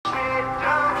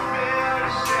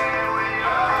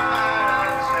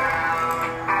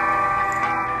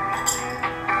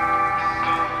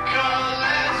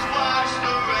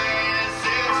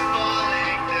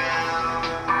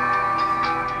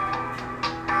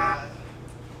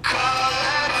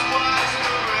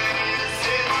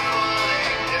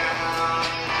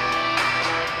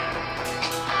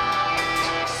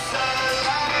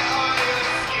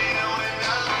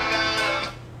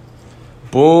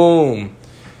Boom.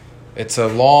 It's a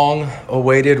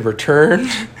long-awaited return.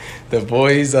 The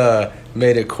boys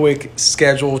made a quick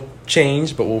schedule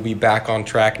change, but we'll be back on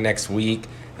track next week.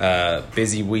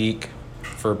 Busy week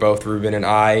for both Ruben and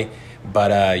I.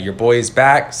 But your boy is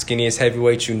back. Skinniest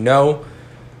heavyweight you know.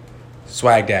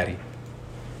 Swag Daddy.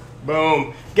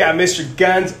 Boom. Got Mr.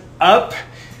 Guns up.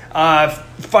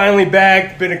 Finally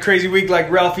back. Been a crazy week like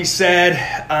Ralphie said.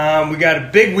 We got a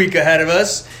big week ahead of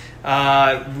us.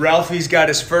 Ralphie's got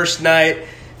his first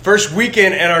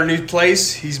weekend at our new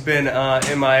place. He's been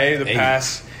MIA the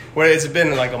past, it's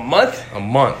been like a month? A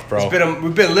month, bro.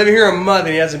 We've been living here a month,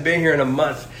 and he hasn't been here in a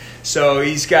month. So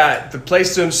he's got the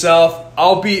place to himself.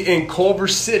 I'll be in Culver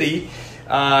City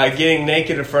getting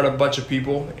naked in front of a bunch of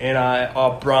people, and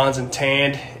all bronze and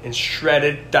tanned and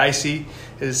shredded, dicey.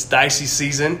 It's dicey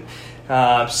season.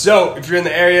 So if you're in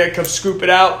the area, come scoop it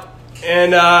out,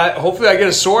 and hopefully I get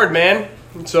a sword, man.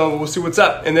 So we'll see what's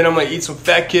up. And then I'm going to eat some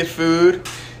fat kid food,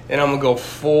 and I'm going to go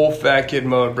full fat kid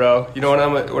mode, bro. You know what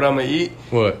I'm going to eat?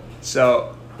 What?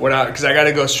 So, because I got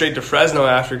to go straight to Fresno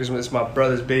after because it's my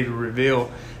brother's baby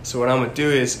reveal. So what I'm going to do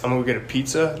is I'm going to get a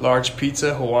pizza, large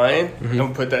pizza, Hawaiian. Mm-hmm. I'm going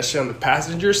to put that shit on the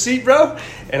passenger seat, bro.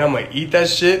 And I'm going to eat that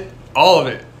shit, all of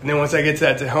it. And then once I get to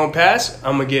that to home pass,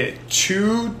 I'm going to get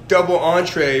 2 double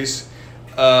entrees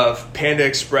of Panda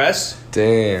Express.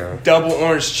 Damn. Double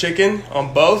orange chicken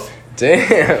on both.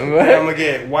 Damn, man. I'm going to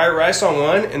get white rice on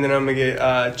one, and then I'm going to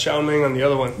get chow mein on the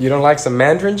other one. You don't like some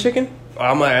Mandarin chicken?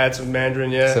 I might add some Mandarin,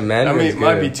 yeah. Some Mandarin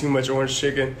might be too much orange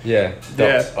chicken. Yeah.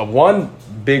 One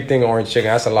big thing of orange chicken,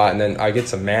 that's a lot. And then I get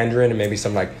some Mandarin and maybe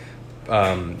some, like,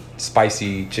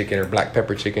 spicy chicken or black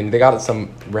pepper chicken. They got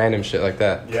some random shit like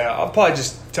that. Yeah, I'll probably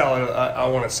just tell her I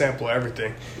want to sample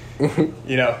everything.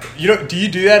 You know, do you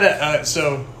do that?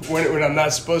 So when I'm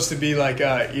not supposed to be like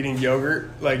eating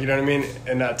yogurt, like, you know what I mean,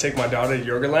 and take my daughter to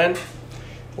Yogurtland,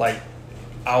 like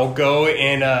I'll go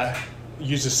and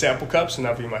use the sample cups and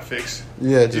that'll be my fix.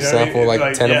 Yeah, just sample like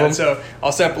 10 of them. So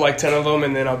I'll sample like 10 of them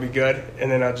and then I'll be good,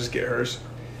 and then I'll just get hers.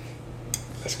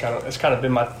 That's kind of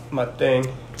been my thing.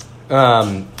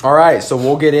 All right, so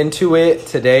we'll get into it.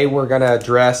 Today we're going to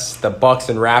address the Bucks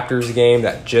and Raptors game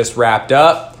that just wrapped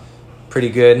up. Pretty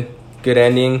good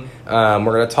ending. We're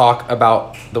going to talk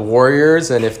about the Warriors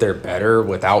and if they're better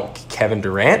without Kevin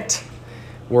Durant.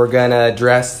 We're going to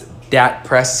address Dak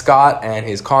Prescott and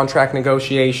his contract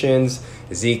negotiations,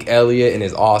 Zeke Elliott and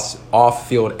his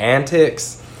off-field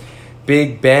antics,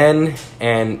 Big Ben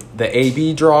and the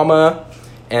AB drama,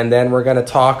 and then we're going to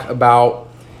talk about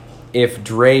if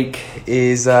Drake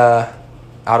is out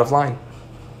of line.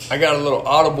 I got a little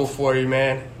audible for you,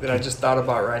 man, that I just thought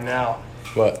about right now.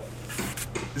 What?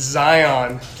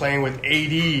 Zion playing with AD.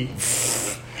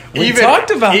 We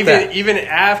talked about that. Even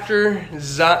after AD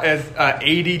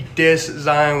dissed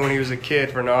Zion when he was a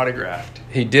kid for an autograph.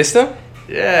 He dissed him?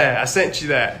 Yeah, I sent you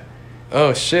that.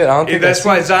 Oh, shit. I don't think that's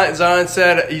why Zion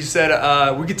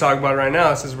said, we could talk about it right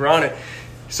now since we're on it.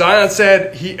 Zion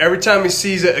said every time he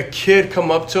sees a kid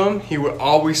come up to him, he would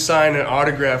always sign an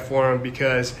autograph for him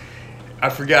because, I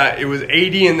forgot, it was AD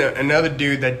and another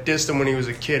dude that dissed him when he was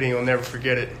a kid, and he'll never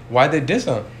forget it. Why'd they diss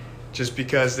him? Just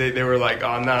because they were like,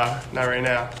 oh, nah, not right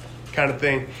now, kind of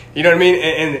thing. You know what I mean?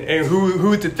 And who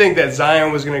would think that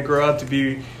Zion was going to grow up to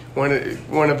be one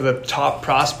of the top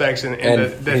prospects in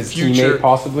the his future? Teammate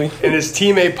possibly? And his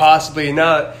teammate possibly.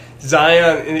 Now,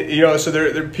 Zion, so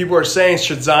there people are saying,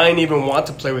 should Zion even want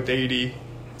to play with AD?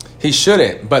 He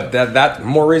shouldn't, but that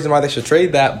more reason why they should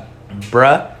trade that,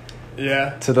 bruh.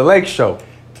 Yeah. To the Lake Show.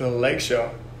 To the Lake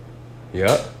Show.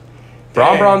 Yep.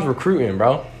 Braun's recruiting,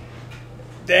 bro.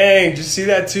 Dang, did you see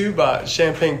that too about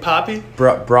Champagne Poppy?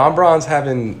 Braun's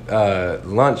having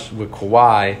lunch with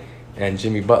Kawhi and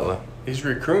Jimmy Butler. He's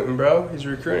recruiting, bro. He's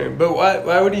recruiting. But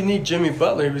why would he need Jimmy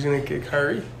Butler if he was going to get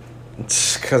Kyrie?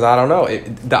 Because I don't know.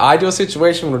 The ideal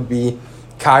situation would be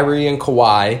Kyrie and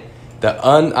Kawhi. The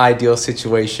unideal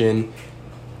situation,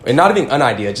 and not even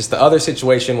unideal, just the other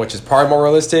situation, which is probably more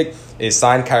realistic, is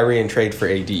sign Kyrie and trade for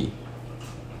AD.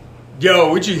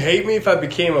 Yo, would you hate me if I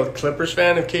became a Clippers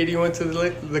fan if KD went to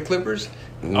the Clippers?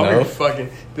 No. I'm gonna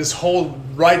this whole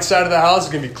right side of the house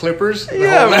is gonna be Clippers.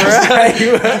 Yeah,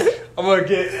 right. I'm gonna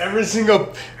get every single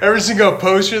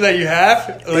poster that you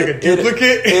have, like a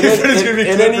duplicate.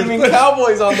 It ain't even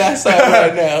Cowboys on that side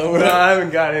right now. No, I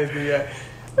haven't got anything yet.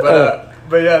 But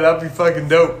yeah, that'd be fucking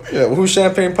dope. Yeah, who's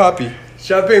Champagne Poppy?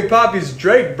 Champagne Poppy's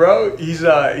Drake, bro. He's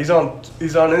on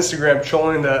Instagram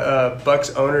trolling the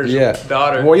Bucks owner's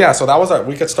daughter. Well, yeah. So that was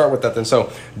we could start with that then.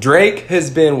 So Drake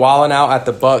has been wilding out at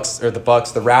the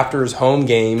Raptors home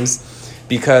games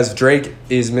because Drake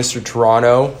is Mr.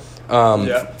 Toronto.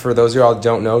 For those of y'all who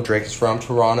don't know, Drake is from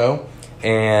Toronto,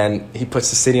 and he puts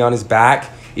the city on his back,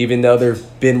 even though there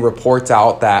have been reports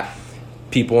out that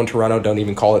people in Toronto don't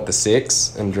even call it the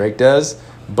Six, and Drake does.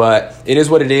 But it is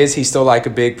what it is. He's still like a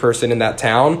big person in that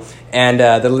town. And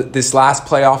this last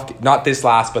playoff, not this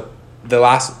last, but the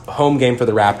last home game for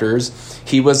the Raptors,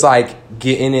 he was like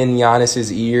getting in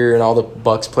Giannis's ear and all the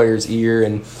Bucks players' ear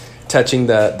and touching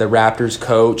the Raptors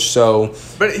coach. So,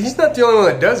 but he's not the only one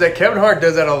that does that. Kevin Hart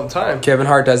does that all the time. Kevin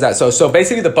Hart does that. So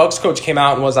basically the Bucks coach came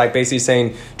out and was like basically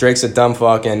saying Drake's a dumb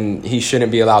fuck and he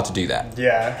shouldn't be allowed to do that.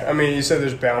 Yeah, I mean, you said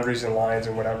there's boundaries and lines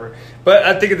and whatever. But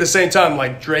I think at the same time,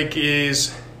 like, Drake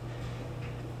he's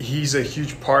a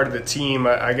huge part of the team.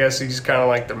 I guess he's kind of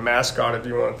like the mascot if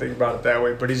you want to think about it that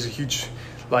way. But he's a huge,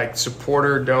 like,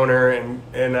 supporter, donor, and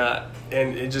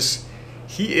it just,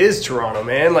 he is Toronto,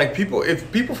 man. Like,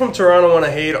 if people from Toronto want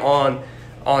to hate on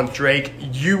Drake,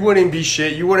 you wouldn't be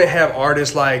shit. You wouldn't have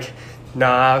artists like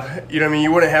Nav. You know what I mean?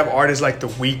 You wouldn't have artists like The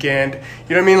Weeknd.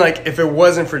 You know what I mean? Like, if it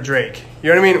wasn't for Drake.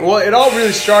 You know what I mean? Well, it all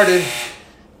really started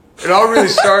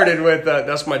with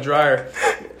that's my dryer.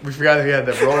 We forgot that we had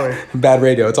that rolling. Bad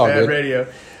radio. It's all Bad good. radio.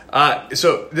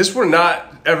 So this would not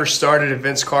ever started if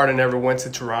Vince Carter never went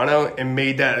to Toronto and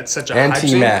made that such a hype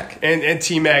scene. T-Mac. And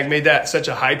T-Mac made that such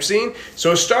a hype scene.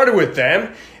 So it started with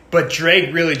them, but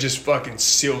Drake really just fucking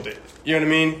sealed it. You know what I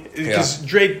mean? Because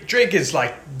Drake is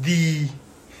like the...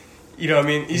 You know what I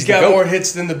mean? He's got more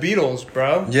hits than the Beatles,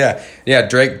 bro. Yeah.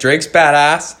 Drake's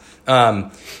badass.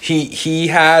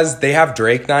 They have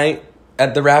Drake night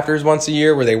at the Raptors once a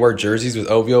year where they wear jerseys with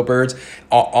OVO birds.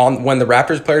 On when the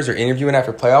Raptors players are interviewing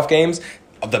after playoff games,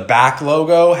 the back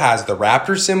logo has the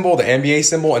Raptors symbol, the NBA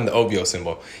symbol, and the OVO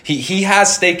symbol. He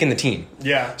has stake in the team.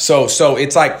 Yeah. So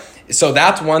it's like, so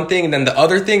that's one thing, and then the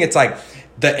other thing, it's like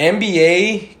the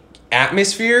NBA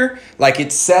atmosphere, like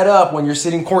it's set up when you're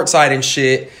sitting courtside and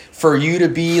shit for you to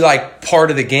be like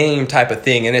part of the game type of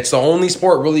thing. And it's the only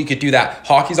sport really you could do that.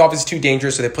 Hockey's obviously too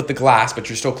dangerous, so they put the glass, but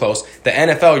you're still close. The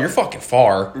NFL, you're fucking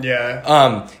far.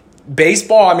 Yeah.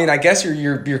 Baseball, I mean, I guess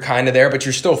you're kind of there, but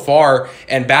you're still far.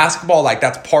 And basketball, like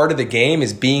that's part of the game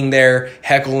is being there,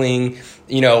 heckling.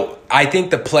 You know, I think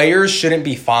the players shouldn't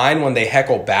be fine when they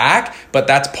heckle back, but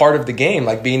that's part of the game,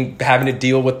 like having to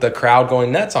deal with the crowd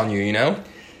going nuts on you, you know?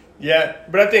 Yeah,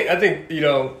 but I think you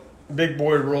know, big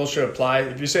boy rules should apply.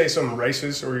 If you say something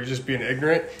racist or you're just being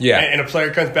ignorant, and a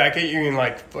player comes back at you and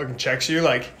like fucking checks you,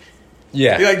 like,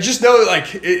 yeah, like just know,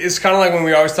 like it's kind of like when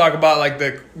we always talk about like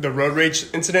the road rage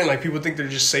incident. Like people think they're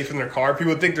just safe in their car,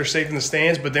 people think they're safe in the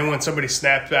stands, but then when somebody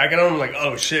snaps back at them, like,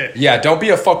 oh shit. Yeah, don't be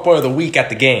a fuckboy of the week at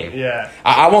the game. Yeah,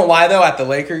 I won't lie though, at the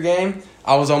Laker game,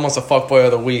 I was almost a fuckboy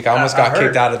of the week. I almost got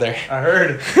kicked out of there. I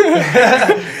heard.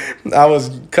 I was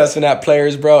cussing at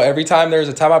players, bro. Every time there was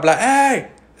a time, I'd be like,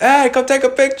 hey, come take a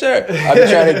picture. I'd be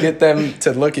trying to get them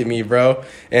to look at me, bro.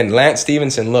 And Lance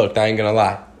Stevenson looked, I ain't gonna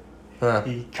lie. Huh.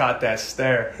 He caught that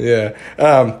stare. Yeah.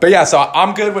 But yeah, so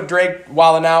I'm good with Drake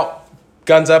wilding out.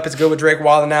 Guns up, it's good with Drake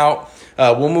wilding out.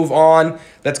 We'll move on.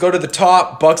 Let's go to the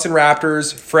top. Bucks and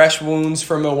Raptors. Fresh wounds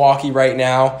from Milwaukee right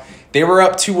now. They were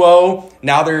up 2-0.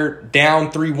 Now they're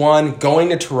down 3-1. Going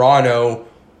to Toronto.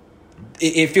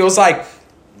 It feels like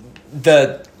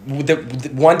the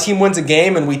one team wins a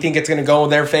game and we think it's going to go in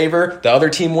their favor. The other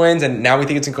team wins and now we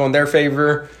think it's going to go in their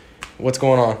favor. What's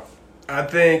going on? I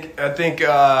think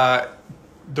the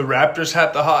Raptors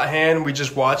have the hot hand. We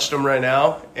just watched them right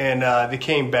now, and they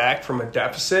came back from a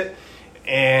deficit,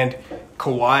 and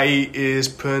Kawhi is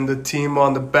putting the team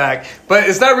on the back. But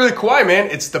it's not really Kawhi, man.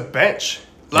 It's the bench.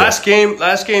 Last game,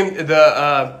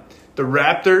 the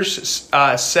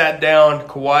Raptors sat down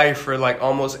Kawhi for like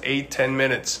almost 8-10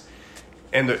 minutes.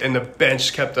 And the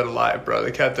bench kept it alive, bro.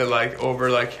 They kept it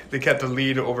they kept the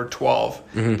lead over 12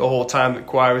 the whole time that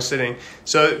Kawhi was sitting.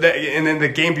 So and then the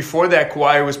game before that,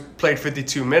 Kawhi played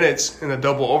 52 minutes in the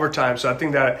double overtime. So I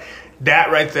think that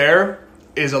right there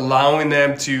is allowing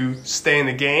them to stay in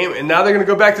the game. And now they're gonna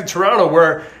go back to Toronto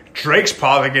where Drake's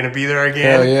probably gonna be there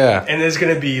again. Hell yeah. And it's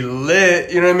gonna be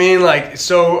lit. You know what I mean? Like,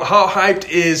 so how hyped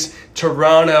is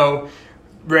Toronto?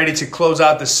 Ready to close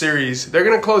out the series. They're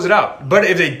going to close it out. But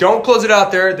if they don't close it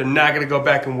out there, they're not going to go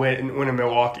back and win in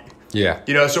Milwaukee. Yeah.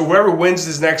 You know, so whoever wins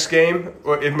this next game,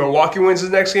 or if Milwaukee wins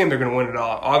this next game, they're going to win it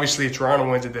all. Obviously, if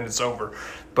Toronto wins it, then it's over.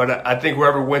 But I think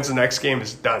whoever wins the next game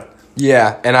is done.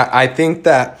 Yeah, and I think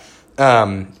that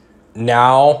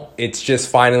now it's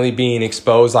just finally being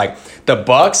exposed. Like, the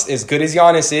Bucks, as good as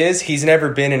Giannis is, he's never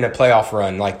been in a playoff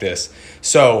run like this.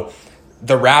 So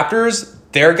the Raptors,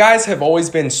 their guys have always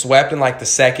been swept in like the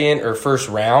second or first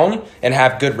round and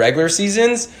have good regular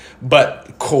seasons.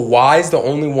 But Kawhi's the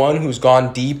only one who's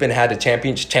gone deep and had a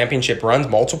championship runs,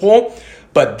 multiple.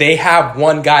 But they have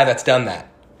one guy that's done that.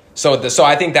 So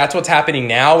I think that's what's happening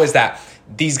now is that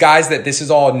these guys that this is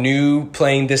all new,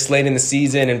 playing this late in the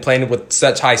season and playing with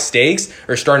such high stakes,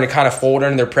 are starting to kind of fold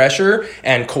under pressure.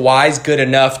 And Kawhi's good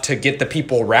enough to get the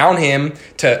people around him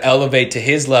to elevate to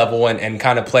his level and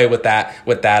kind of play with that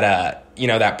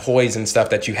that poise and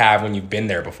stuff that you have when you've been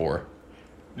there before.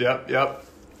 Yep.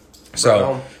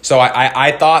 So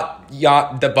I thought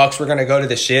the Bucks were going to go to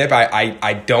the ship.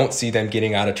 I don't see them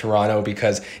getting out of Toronto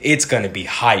because it's going to be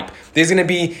hype. There's going to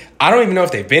be, I don't even know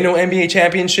if they've been to an NBA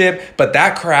championship, but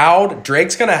that crowd,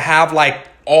 Drake's going to have like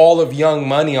all of Young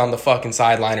Money on the fucking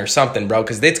sideline or something, bro.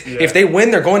 Because if they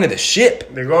win, they're going to the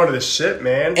ship. They're going to the ship,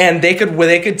 man. And they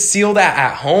could seal that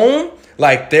at home.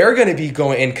 Like, they're going to be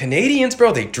going, and Canadians,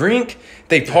 bro, they drink,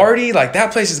 they party. Like,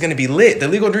 that place is going to be lit. The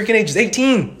legal drinking age is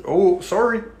 18. Oh,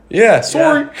 sorry. Yeah,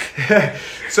 sorry. Yeah.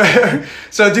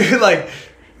 So, dude, like,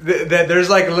 there's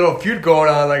like a little feud going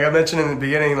on. Like I mentioned in the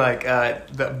beginning, like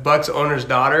the Bucks owner's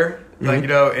daughter, like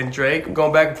and Drake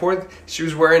going back and forth. She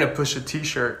was wearing a Pusha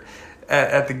T-shirt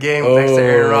at the game next to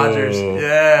Aaron Rodgers.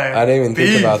 Yeah, I didn't even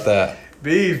think about that.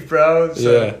 Beef, bro.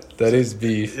 So, that is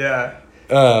beef. Yeah.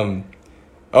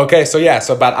 Okay,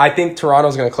 so but I think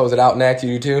Toronto's gonna close it out next.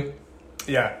 You do too?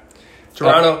 Yeah.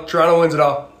 Toronto wins it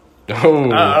all.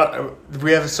 Oh.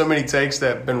 We have so many takes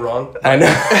that have been wrong. I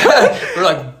know. We're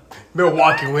like,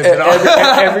 Milwaukee wins it all.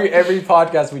 every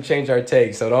podcast we change our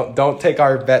take, so don't take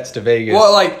our bets to Vegas.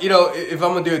 Well, like, if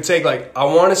I'm gonna do a take, like, I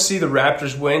want to see the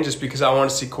Raptors win just because I want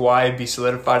to see Kawhi be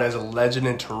solidified as a legend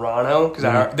in Toronto because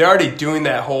they're already doing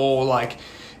that whole like,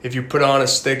 if you put on a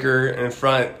sticker in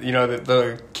front,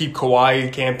 the Keep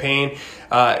Kawhi campaign,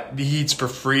 he eats for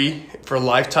free for a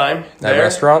lifetime at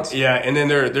restaurants. Yeah, and then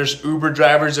there's Uber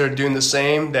drivers that are doing the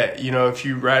same. That if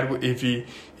you ride, if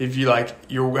you like,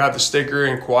 you have the sticker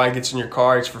and Kawhi gets in your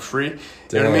car, it's for free.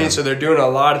 You know what I mean? So they're doing a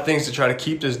lot of things to try to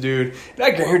keep this dude. And I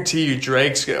guarantee you,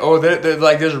 Drake's they're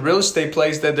like, there's a real estate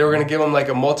place that they were gonna give him like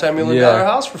a multi-million-dollar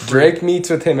house for free. Drake meets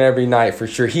with him every night for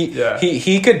sure. He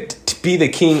could be the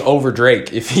king over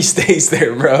Drake if he stays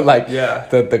there, bro. Like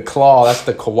the claw, that's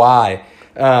the Kawhi.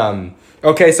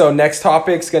 Okay, so next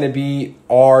topic's going to be,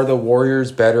 are the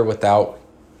Warriors better without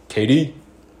KD?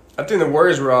 I think the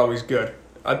Warriors were always good.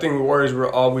 I think the Warriors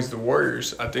were always the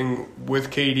Warriors. I think with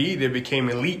KD, they became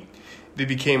elite. They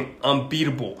became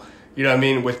unbeatable. You know what I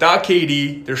mean? Without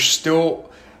KD, they're still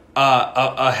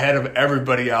ahead of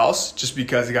everybody else just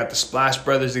because they got the Splash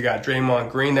Brothers. They got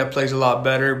Draymond Green that plays a lot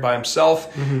better by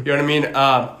himself. Mm-hmm. You know what I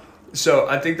mean? So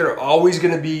I think they're always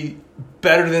going to be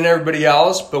better than everybody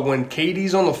else, but when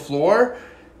KD's on the floor,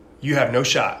 you have no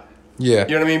shot. Yeah.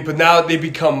 You know what I mean? But now they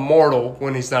become mortal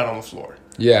when he's not on the floor.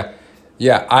 Yeah.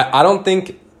 I don't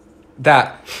think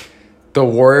that the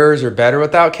Warriors are better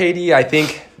without KD. I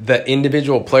think the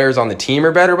individual players on the team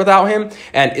are better without him.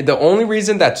 And the only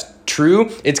reason that's true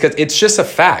is because it's just a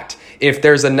fact. If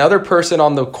there's another person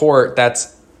on the court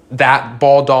that's that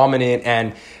ball dominant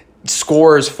and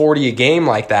scores 40 a game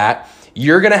like that,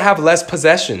 you're going to have less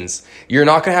possessions. You're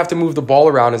not going to have to move the ball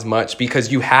around as much because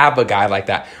you have a guy like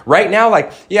that. Right now,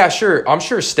 like, yeah, sure, I'm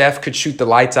sure Steph could shoot the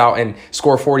lights out and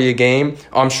score 40 a game.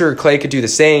 I'm sure Klay could do the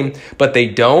same, but they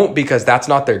don't because that's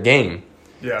not their game.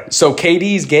 Yeah. So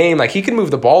KD's game, like, he can move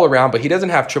the ball around, but he doesn't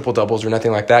have triple-doubles or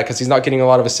nothing like that because he's not getting a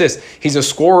lot of assists. He's a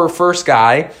scorer-first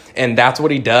guy, and that's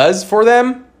what he does for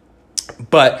them.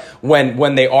 But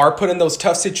when they are put in those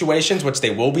tough situations, which they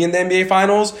will be in the NBA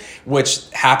Finals, which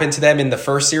happened to them in the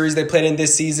first series they played in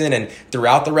this season and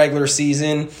throughout the regular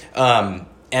season, and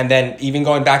then even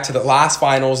going back to the last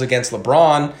Finals against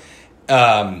LeBron,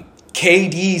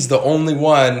 KD's the only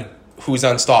one who's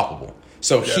unstoppable.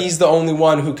 So he's the only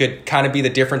one who could kind of be the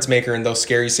difference maker in those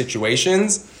scary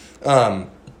situations.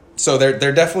 So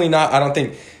they're definitely not, I don't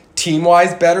think,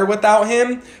 team-wise better without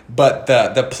him, but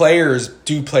the players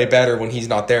do play better when he's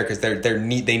not there because they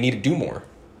need to do more.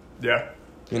 Yeah.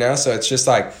 So it's just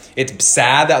like, it's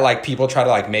sad that like people try to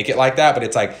like make it like that, but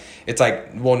it's like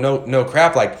well, no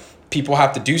crap, like people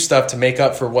have to do stuff to make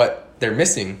up for what they're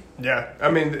missing. Yeah.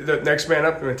 I mean, the next man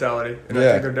up mentality, and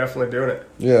I think they're definitely doing it.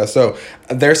 Yeah, so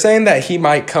they're saying that he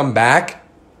might come back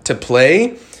to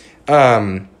play.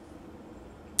 I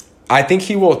think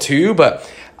he will too, but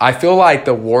I feel like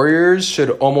the Warriors should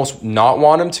almost not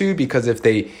want him to because if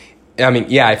they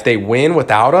win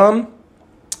without him,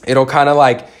 it'll kind of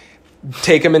like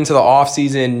take him into the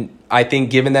offseason, I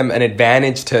think, giving them an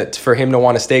advantage for him to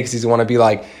want to stay because he's want to be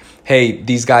like, hey,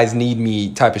 these guys need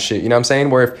me type of shit. You know what I'm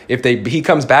saying? Where if he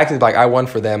comes back and he's like, I won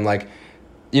for them, like,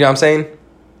 you know what I'm saying?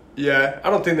 Yeah,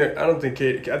 I think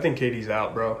KD's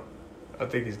out, bro. I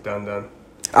think he's done.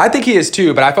 I think he is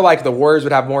too, but I feel like the Warriors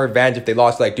would have more advantage if they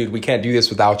lost. Like, dude, we can't do this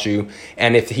without you.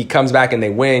 And if he comes back and they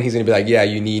win, he's gonna be like, yeah,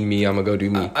 you need me. I'm gonna go do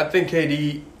me. I think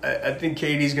KD. I think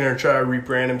KD's gonna try to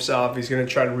rebrand himself. He's gonna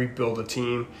try to rebuild a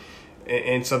team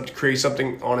and create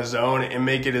something on his own and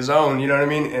make it his own. You know what I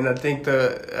mean? And I think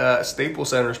the Staples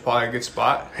Center is probably a good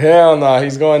spot. Hell no,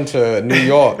 he's going to New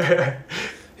York.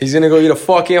 He's gonna go eat a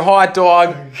fucking hot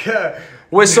dog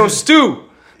with some stew.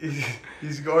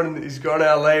 He's going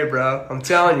to LA, bro. I'm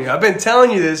telling you. I've been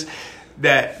telling you this,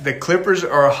 that the Clippers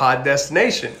are a hot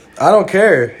destination. I don't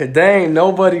care. There ain't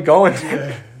nobody going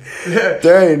there.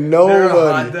 There ain't nobody. They're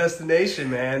a hot destination,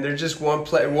 man. They're just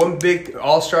one big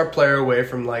all-star player away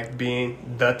from like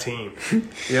being the team.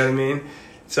 You know what I mean?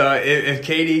 So if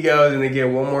KD goes and they get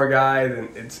one more guy, then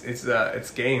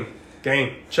it's game.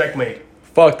 Checkmate.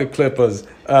 Fuck the Clippers.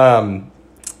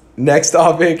 Next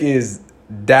topic is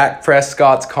Dak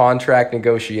Prescott's contract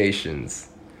negotiations.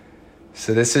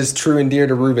 So this is true and dear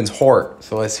to Ruben's heart.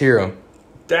 So let's hear him.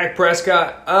 Dak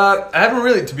Prescott. I haven't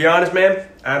really, to be honest, man,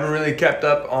 I haven't really kept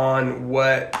up on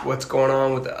what's going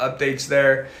on with the updates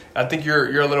there. I think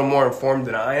you're a little more informed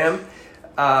than I am.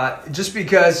 Just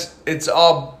because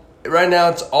right now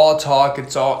it's all talk.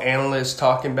 It's all analysts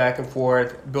talking back and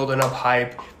forth, building up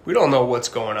hype. We don't know what's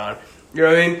going on. You know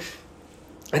what I mean?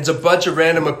 It's a bunch of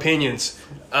random opinions.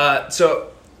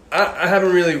 So I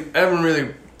haven't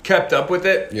really kept up with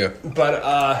it. Yeah. But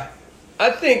I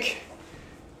think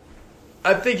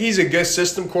he's a good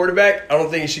system quarterback. I don't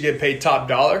think he should get paid top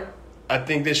dollar. I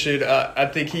think he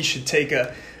should take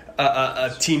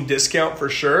a team discount for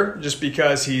sure, just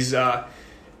because he's not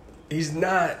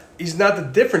the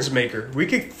difference maker. We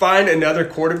could find another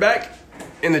quarterback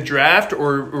in the draft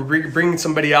or bring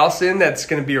somebody else in that's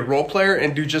going to be a role player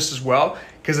and do just as well,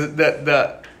 because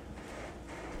the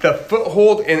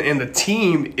foothold in the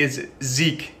team is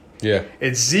Zeke. Yeah.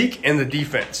 It's Zeke and the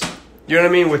defense. You know what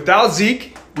I mean? Without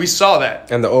Zeke, we saw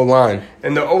that. And the O-line.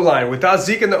 Without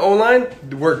Zeke and the O-line,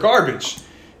 we're garbage.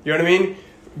 You know what I mean?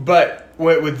 But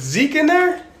with Zeke in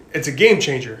there, it's a game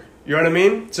changer. You know what I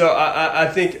mean? So I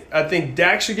think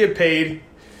Dak should get paid.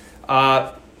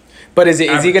 But is he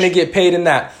going to get paid in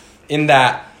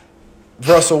that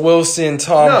Russell Wilson,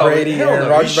 Tom Brady, Aaron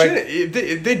Rodgers?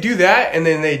 If they do that and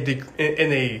then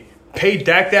they pay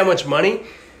Dak that much money,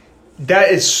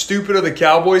 that is stupid of the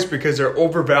Cowboys, because they're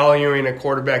overvaluing a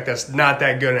quarterback that's not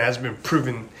that good and hasn't been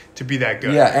proven to be that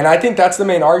good. Yeah, and I think that's the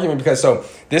main argument, because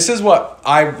this is what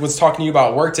I was talking to you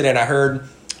about at work today, and I heard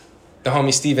the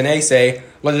homie Stephen A say,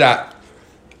 look at that.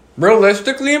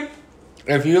 Realistically,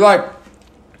 if you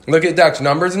look at Dak's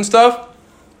numbers and stuff,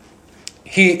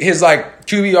 his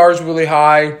QBR is really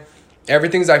high,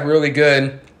 everything's really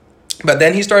good, but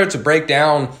then he started to break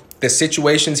down the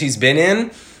situations he's been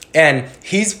in, and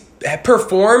he's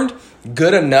performed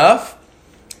good enough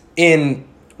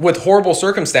with horrible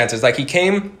circumstances. Like, he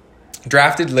came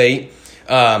drafted late,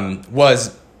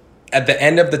 was at the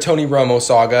end of the Tony Romo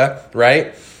saga,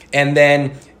 right? And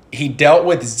then he dealt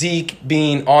with Zeke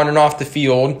being on and off the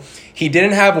field. He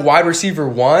didn't have a wide receiver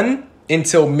one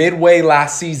until midway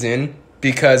last season,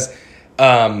 because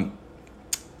Bryant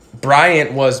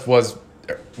was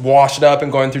washed up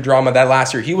and going through drama that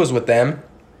last year he was with them.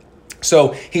 So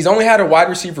he's only had a wide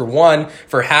receiver one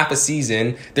for half a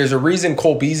season. There's a reason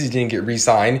Cole Beasley didn't get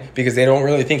re-signed, because they don't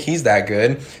really think he's that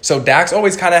good. So Dak's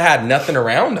always kind of had nothing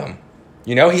around him.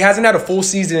 You know, he hasn't had a full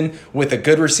season with a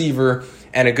good receiver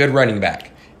and a good running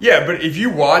back. Yeah, but if you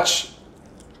watch,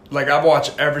 I've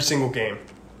watched every single game.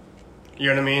 You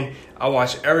know what I mean? I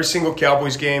watch every single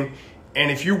Cowboys game.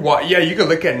 And if you watch, you can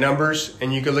look at numbers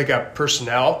and you can look at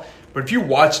personnel. But if you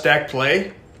watch Dak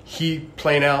play, he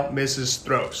plain out misses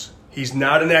throws. He's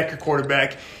not an accurate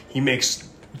quarterback. He makes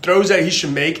throws that he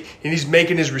should make, and he's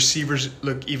making his receivers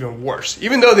look even worse.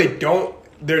 Even though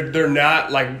they're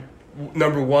not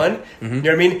number one. Mm-hmm. You know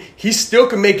what I mean? He still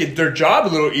can make their job a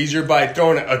little easier by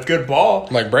throwing a good ball.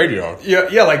 Like Brady does.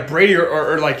 Yeah, like Brady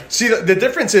or see, the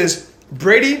difference is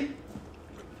Brady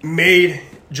made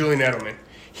Julian Edelman.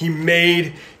 He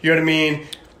made, you know what I mean,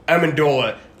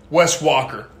 Amendola, Wes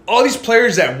Walker. All these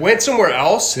players that went somewhere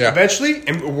else eventually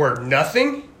and were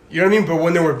nothing. You know what I mean? But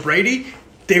when they were Brady,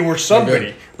 they were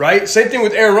somebody, right? Same thing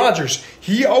with Aaron Rodgers.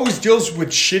 He always deals with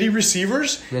shitty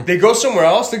receivers. Yeah. They go somewhere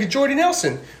else. Look at Jordy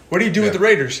Nelson. What do you do with the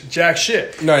Raiders? Jack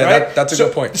shit. No, right? That's a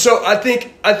good point. So I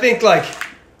think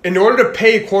in order to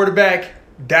pay a quarterback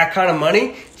that kind of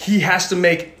money, he has to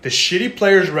make the shitty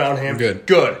players around him good.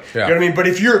 Yeah. You know what I mean? But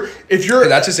if you're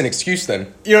that's just an excuse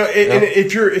then. You know, and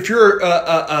if you're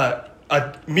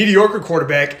a mediocre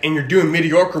quarterback and you're doing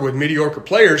mediocre with mediocre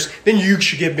players, then you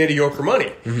should get mediocre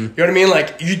money. Mm-hmm. You know what I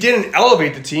mean? You didn't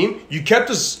elevate the team. You kept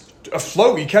us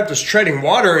afloat. You kept us treading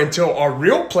water until our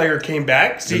real player came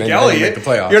back, Zeke Elliott. You made the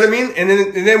playoffs. You know what I mean?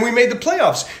 And then we made the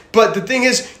playoffs. But the thing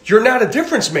is, you're not a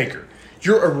difference maker.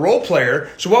 You're a role player.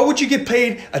 So why would you get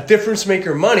paid a difference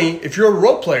maker money if you're a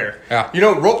role player? Yeah. You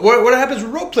know, what happens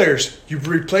with role players? You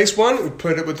replace one, we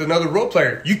put it with another role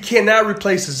player. You cannot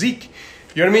replace Zeke.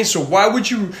 You know what I mean? So why would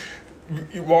you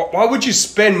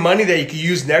spend money that you could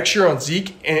use next year on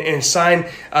Zeke and sign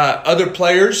other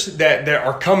players that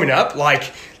are coming up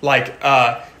like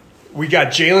we got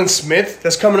Jalen Smith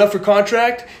that's coming up for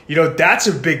contract. You know, that's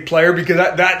a big player because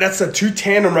that's a two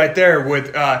tandem right there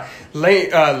with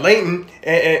Leighton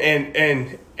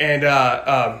and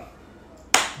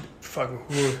fucking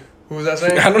who was that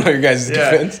saying? I don't know your guys'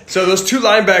 defense. So those two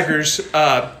linebackers,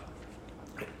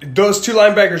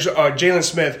 Jalen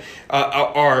Smith,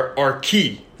 are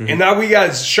key. Mm-hmm. And now we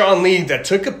got Sean Lee that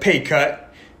took a pay cut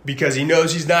because he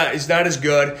knows he's not as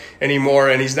good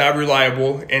anymore and he's not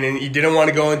reliable, and he didn't want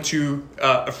to go into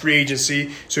a free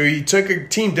agency, so he took a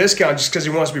team discount just because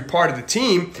he wants to be part of the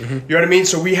team. Mm-hmm. You know what I mean?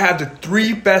 So we have the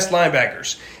three best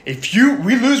linebackers. If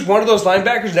we lose one of those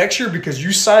linebackers next year because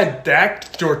you signed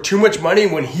Dak for too much money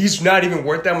when he's not even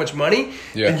worth that much money,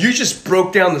 then you just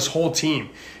broke down this whole team.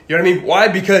 You know what I mean? Why?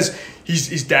 Because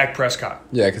he's Dak Prescott.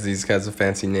 Yeah, because he's got a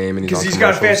fancy name and he's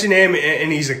got a fancy name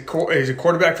and he's a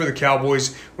quarterback for the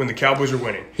Cowboys when the Cowboys are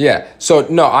winning. Yeah. So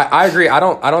no, I agree. I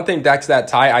don't think Dak's that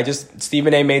tight.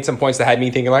 Stephen A. made some points that had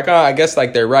me thinking like, I guess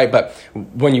like they're right. But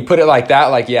when you put it like that,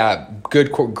 like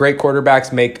great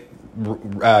quarterbacks make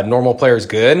normal players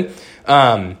good.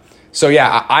 So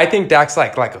yeah, I think Dak's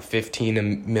like a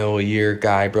 15 mil a year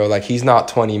guy, bro. Like he's not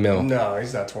 20 mil. No,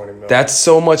 he's not 20 mil. That's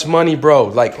so much money, bro.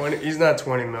 Like he's not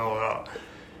 20 mil at all.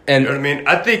 And you know what I mean?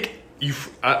 I think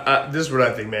this is what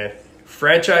I think, man.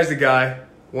 Franchise the guy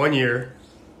 1 year,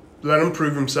 let him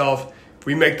prove himself. If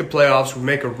we make the playoffs, we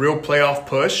make a real playoff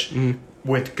push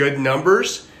with good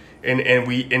numbers. And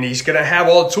he's gonna have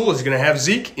all the tools. He's gonna have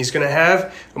Zeke. He's gonna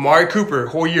have Amari Cooper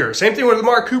whole year. Same thing with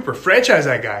Amari Cooper. Franchise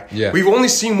that guy. Yeah. We've only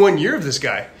seen 1 year of this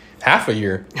guy. Half a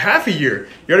year. You know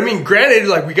what I mean? Granted,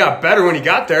 like we got better when he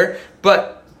got there,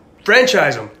 but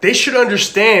franchise him. They should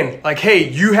understand, like, hey,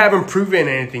 you haven't proven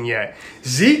anything yet.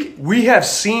 Zeke, we have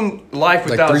seen life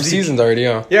without Zeke. Like 3 seasons already,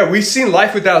 yeah. Yeah, we've seen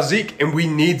life without Zeke, and we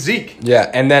need Zeke. Yeah,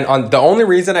 and then the only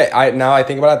reason I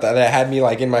think about it that had me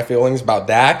like in my feelings about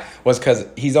Dak was because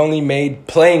he's only made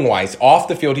playing wise off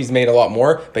the field. He's made a lot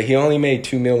more, but he only made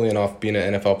 $2 million off being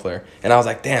an NFL player, and I was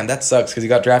like, damn, that sucks because he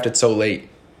got drafted so late.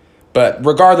 But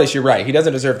regardless, you're right. He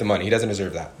doesn't deserve the money. He doesn't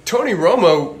deserve that. Tony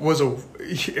Romo was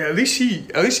at least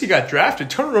he got drafted.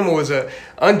 Tony Romo was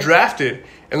undrafted,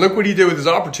 and look what he did with his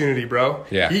opportunity, bro.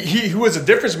 Yeah, he was a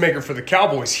difference maker for the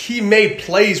Cowboys. He made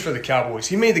plays for the Cowboys.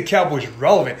 He made the Cowboys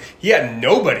relevant. He had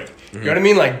nobody. Mm-hmm. You know what I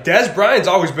mean? Like Dez Bryant's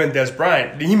always been Dez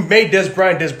Bryant. He made Dez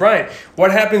Bryant.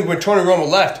 What happened when Tony Romo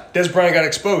left? Dez Bryant got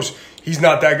exposed. He's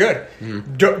not that good.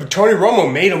 Mm-hmm. Tony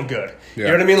Romo made him good. Yeah.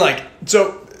 You know what I mean? Like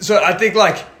so I think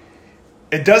like.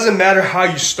 It doesn't matter how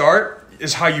you start,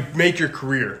 it's how you make your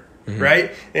career,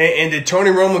 right? And did Tony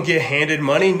Romo get handed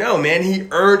money? No, man. He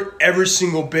earned every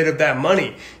single bit of that money.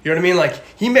 You know what I mean? Like,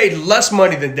 he made less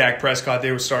money than Dak Prescott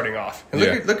they were starting off. And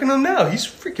look at him now. He's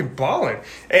freaking balling.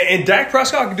 And Dak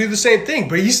Prescott can do the same thing,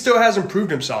 but he still hasn't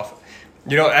proved himself.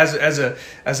 You know, as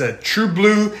a true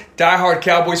blue, diehard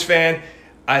Cowboys fan,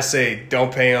 I say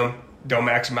don't pay him, don't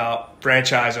max him out,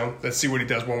 franchise him. Let's see what he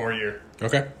does one more year.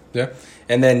 Okay. Yeah.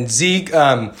 And then Zeke,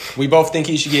 we both think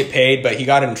he should get paid, but he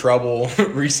got in trouble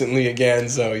recently again,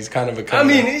 so he's kind of a I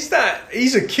mean,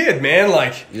 he's a kid, man.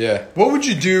 Like, yeah. What would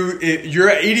you do if you're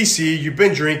at EDC, you've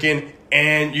been drinking,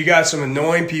 and you got some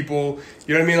annoying people?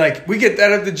 You know what I mean? Like, we get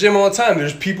that at the gym all the time.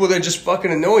 There's people that just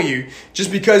fucking annoy you.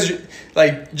 Just because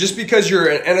you're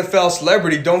an NFL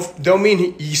celebrity, don't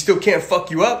mean he still can't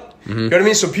fuck you up. Mm-hmm. You know what I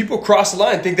mean? So people cross the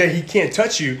line, think that he can't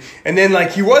touch you. And then,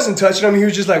 like, he wasn't touching him. He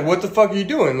was just like, what the fuck are you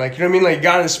doing? Like, you know what I mean? Like, he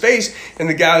got in his face, and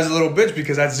the guy was a little bitch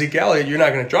because that's Zeke Elliott. You're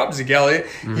not going to drop Zeke Elliott.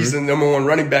 Mm-hmm. He's the number one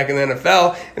running back in the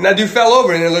NFL. And that dude fell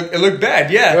over, and it looked bad.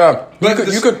 Yeah. But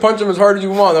you could punch him as hard as you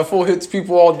want. That fool hits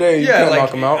people all day. You can't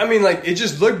knock him out. I mean, like, it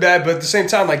just looked bad. But at the same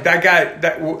time, like, that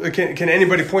guy, can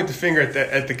anybody point the finger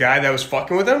at the guy that was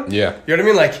fucking with him? Yeah. You know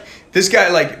what I mean? Like, this guy,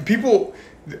 like, people...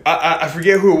 I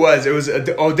forget who it was. It was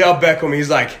Odell Beckham. He's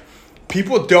like,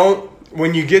 people don't,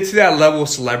 when you get to that level of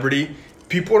celebrity,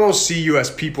 people don't see you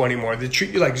as people anymore. They treat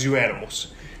you like zoo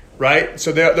animals, right?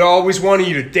 So they're always wanting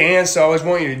you to dance. They always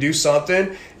want you to do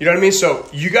something. You know what I mean? So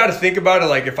you got to think about it.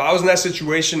 Like if I was in that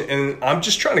situation and I'm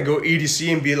just trying to go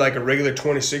EDC and be like a regular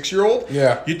 26-year-old.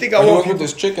 Yeah. You think I want with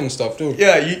this chicken stuff too?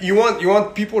 Yeah. You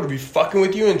want people to be fucking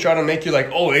with you and try to make you like,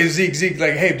 oh, hey Zeke,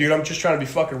 like, hey dude, I'm just trying to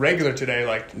be fucking regular today.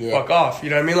 Like, fuck off. You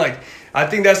know what I mean? Like, I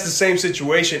think that's the same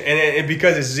situation, and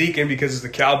because it's Zeke and because it's the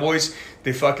Cowboys,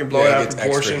 they fucking blow it out of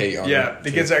proportion.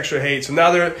 It gets extra hate. So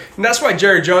now and that's why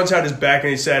Jerry Jones had his back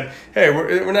and he said, "Hey,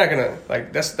 we're not gonna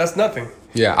like that's nothing."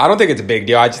 Yeah, I don't think it's a big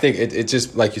deal. I just think it's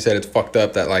just like you said, it's fucked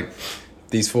up that like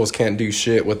these fools can't do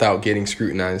shit without getting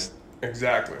scrutinized.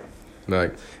 Exactly.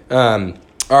 Like, all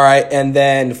right, and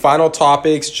then final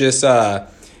topics, just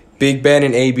Big Ben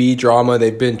and AB drama.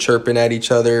 They've been chirping at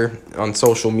each other on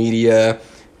social media.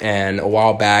 And a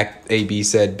while back, AB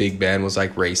said Big Ben was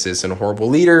like racist and a horrible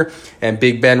leader. And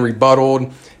Big Ben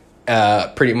rebutted,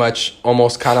 pretty much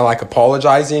almost kind of like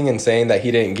apologizing and saying that he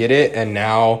didn't get it. And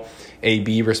now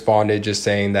AB responded just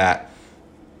saying that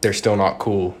they're still not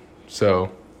cool.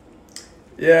 So,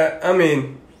 yeah, I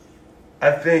mean,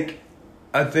 I think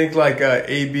like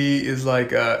AB is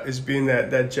like is being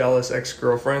that jealous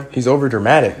ex-girlfriend. He's over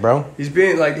dramatic, bro. He's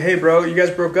being like, hey, bro, you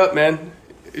guys broke up, man.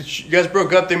 You guys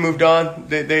broke up. They moved on.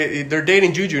 They're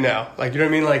dating Juju now. Like, you know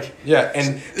what I mean? Like, yeah.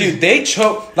 And dude, they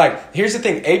choke. Like, here's the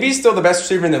thing: AB's still the best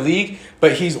receiver in the league,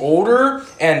 but he's older.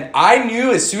 And I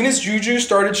knew as soon as Juju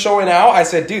started showing out, I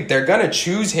said, dude, they're gonna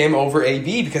choose him over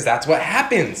AB because that's what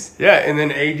happens. Yeah. And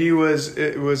then AD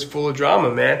was full of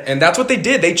drama, man. And that's what they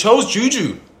did. They chose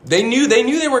Juju. They knew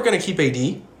they weren't gonna keep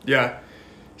AD. Yeah.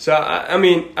 So I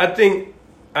mean, I think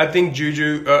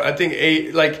Juju.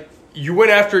 You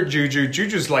went after Juju.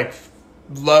 Juju's like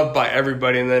loved by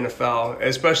everybody in the NFL,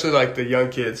 especially like the young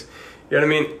kids. You know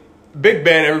what I mean? Big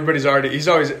Ben, he's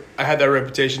always had that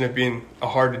reputation of being a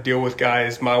hard to deal with guy,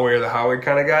 is my way or the highway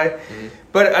kind of guy. Mm-hmm.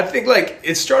 But I think like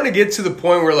it's starting to get to the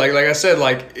point where like I said,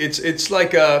 like it's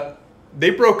like they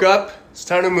broke up. It's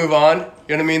time to move on. You know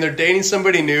what I mean? They're dating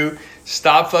somebody new.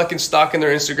 Stop fucking stalking their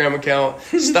Instagram account.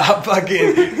 Stop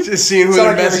fucking just seeing who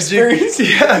they're messaging.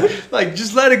 Yeah, like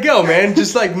just let it go, man.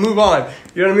 Just like move on.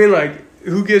 You know what I mean? Like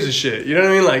who gives a shit? You know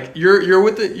what I mean? Like you're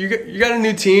with you got a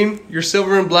new team. You're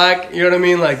silver and black. You know what I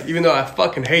mean? Like even though I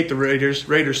fucking hate the Raiders.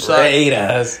 Raiders suck.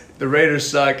 The Raiders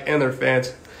suck and their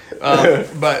fans.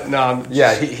 But no.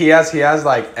 Yeah, he has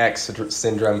like X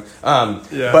syndrome.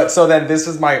 Yeah. But so then this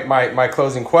is my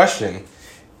closing question.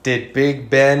 Did Big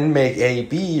Ben make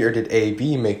AB or did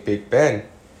AB make Big Ben?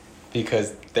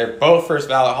 Because they're both first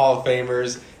ballot Hall of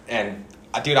Famers. And,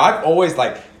 dude, I've always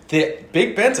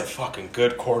Big Ben's a fucking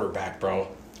good quarterback, bro.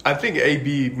 I think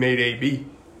AB made AB.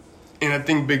 And I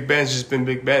think Big Ben's just been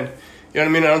Big Ben. You know what I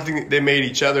mean? I don't think they made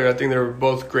each other. I think they were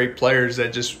both great players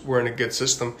that just were in a good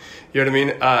system. You know what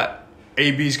I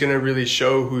mean? AB's going to really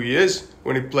show who he is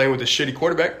when he's playing with a shitty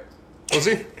quarterback. We'll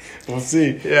see. We'll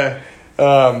see. Yeah.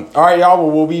 All right, y'all.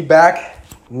 Well, we'll be back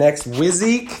next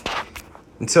week.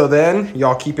 Until then,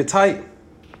 y'all keep it tight.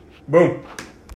 Boom.